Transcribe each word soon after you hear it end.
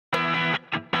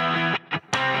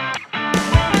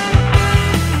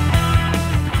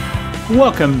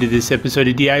Welcome to this episode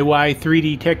of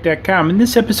DIY3DTech.com. In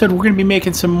this episode, we're going to be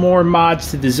making some more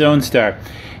mods to the Zonestar.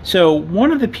 So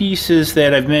one of the pieces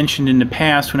that I've mentioned in the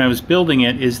past when I was building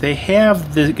it is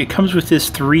it comes with this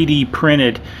 3D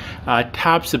printed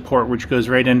top support, which goes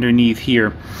right underneath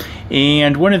here.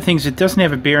 And one of the things, it doesn't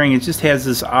have a bearing, it just has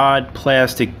this odd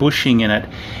plastic bushing in it.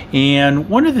 And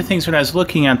one of the things when I was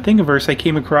looking on Thingiverse I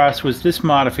came across was this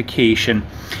modification.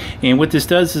 And what this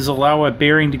does is allow a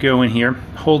bearing to go in here,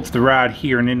 holds the rod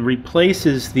here, and then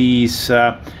replaces these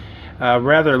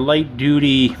rather light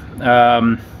duty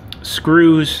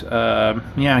screws, yeah,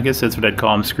 I guess that's what I'd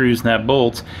call them, screws, not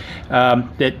bolts,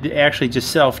 that actually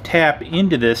just self-tap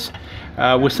into this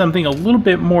with something a little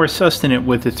bit more sustainant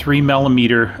with a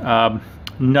 3mm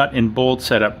nut and bolt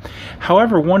setup.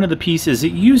 However, one of the pieces,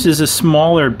 it uses a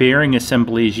smaller bearing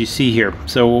assembly, as you see here.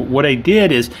 So what I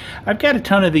did is, I've got a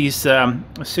ton of these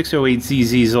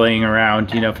 608ZZs laying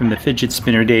around, you know, from the fidget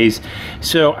spinner days.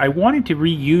 So I wanted to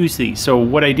reuse these. So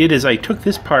what I did is I took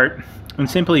this part and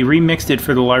simply remixed it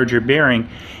for the larger bearing,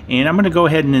 and I'm going to go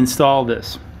ahead and install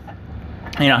this.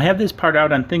 And I'll have this part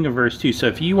out on Thingiverse too, so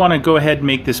if you want to go ahead and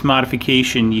make this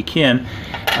modification, you can,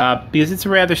 because it's a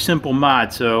rather simple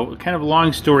mod. So kind of a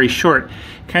long story short,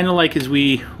 kind of like as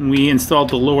we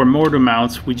installed the lower motor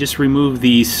mounts, we just removed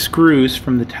these screws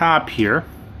from the top here,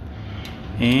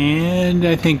 and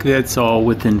I think that's all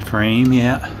within frame,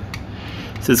 yeah.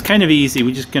 So it's kind of easy,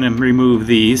 we're just going to remove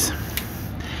these.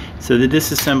 So the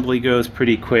disassembly goes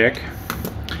pretty quick.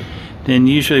 Then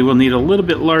usually we'll need a little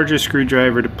bit larger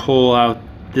screwdriver to pull out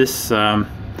this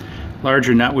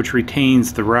larger nut, which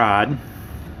retains the rod.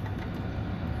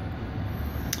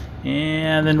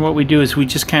 And then what we do is we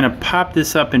just kind of pop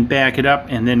this up and back it up,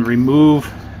 and then remove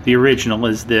the original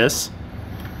as this.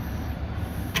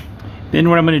 Then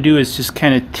what I'm going to do is just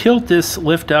kind of tilt this,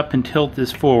 lift up and tilt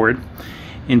this forward,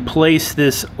 and place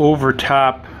this over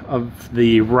top of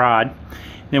the rod.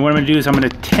 Then what I'm going to do is I'm going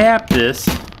to tap this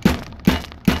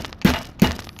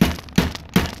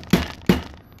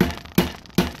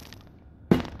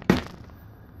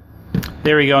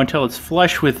there we go, until it's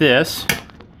flush with this.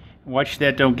 Watch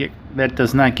that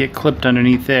does not get clipped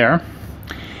underneath there.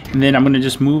 And then I'm going to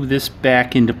just move this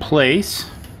back into place.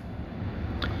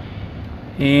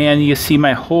 And you see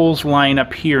my holes line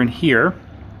up here and here.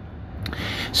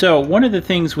 So one of the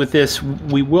things with this,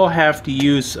 we will have to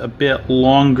use a bit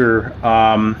longer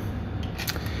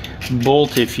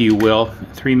bolt, if you will,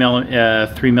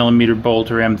 3mm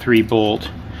bolt or M3 bolt.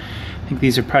 I think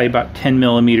these are probably about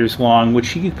 10mm long,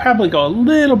 which you could probably go a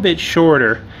little bit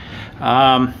shorter.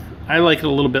 I like it a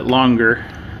little bit longer.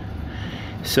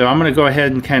 So I'm going to go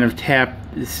ahead and kind of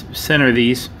center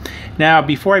these. Now,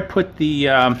 before I put the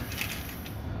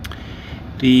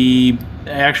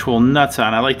actual nuts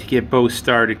on, I like to get both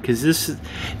started, because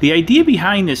the idea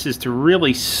behind this is to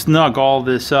really snug all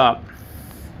this up.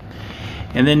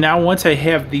 And then now once I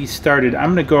have these started,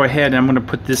 I'm going to go ahead and I'm going to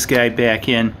put this guy back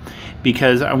in,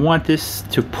 because I want this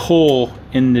to pull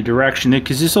in the direction,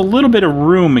 because there's a little bit of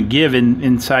room given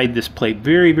inside this plate,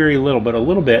 very, very little, but a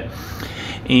little bit.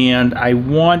 And I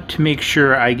want to make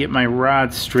sure I get my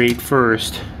rod straight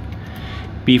first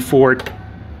before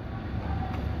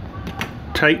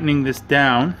tightening this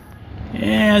down.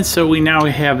 And so we now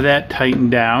have that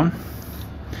tightened down.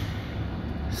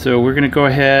 So we're going to go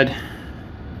ahead,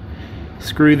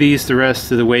 screw these the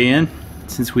rest of the way in,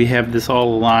 since we have this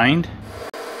all aligned.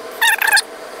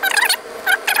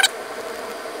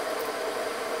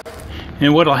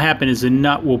 And what will happen is the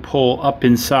nut will pull up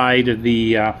inside of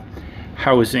the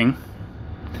housing,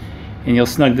 and you'll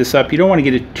snug this up. You don't want to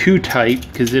get it too tight,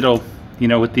 because it'll, you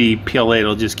know, with the PLA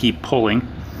it'll just keep pulling.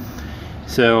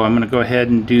 So I'm going to go ahead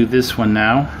and do this one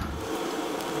now.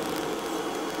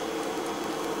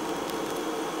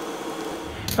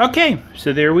 Okay,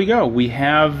 so there we go. We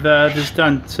have this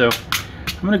done. So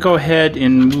I'm going to go ahead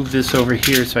and move this over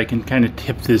here so I can kind of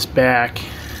tip this back,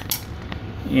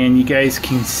 and you guys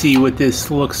can see what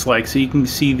this looks like. So you can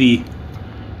see the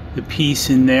piece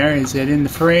in there. Is that in the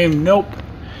frame? Nope.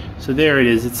 So there it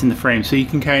is. It's in the frame. So you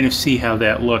can kind of see how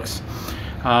that looks.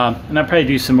 And I'll probably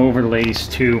do some overlays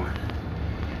too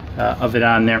of it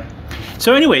on there.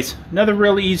 So anyways, another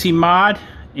really easy mod,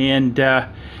 and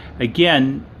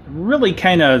again, really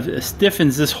kind of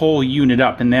stiffens this whole unit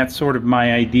up, and that's sort of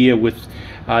my idea with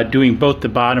doing both the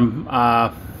bottom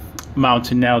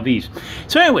mounts and now these.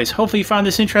 So anyways, hopefully you found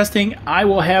this interesting. I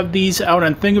will have these out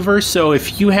on Thingiverse, so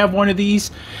if you have one of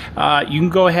these, you can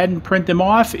go ahead and print them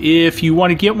off. If you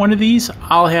want to get one of these,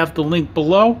 I'll have the link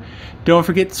below. Don't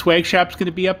forget, the swag shop's going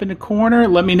to be up in the corner.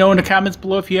 Let me know in the comments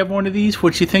below if you have one of these,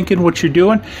 what you're thinking, what you're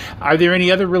doing. Are there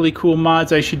any other really cool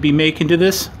mods I should be making to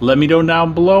this? Let me know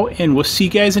down below, and we'll see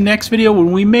you guys in the next video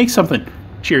when we make something.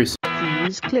 Cheers.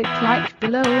 Please click like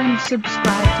below and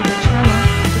subscribe to the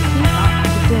channel.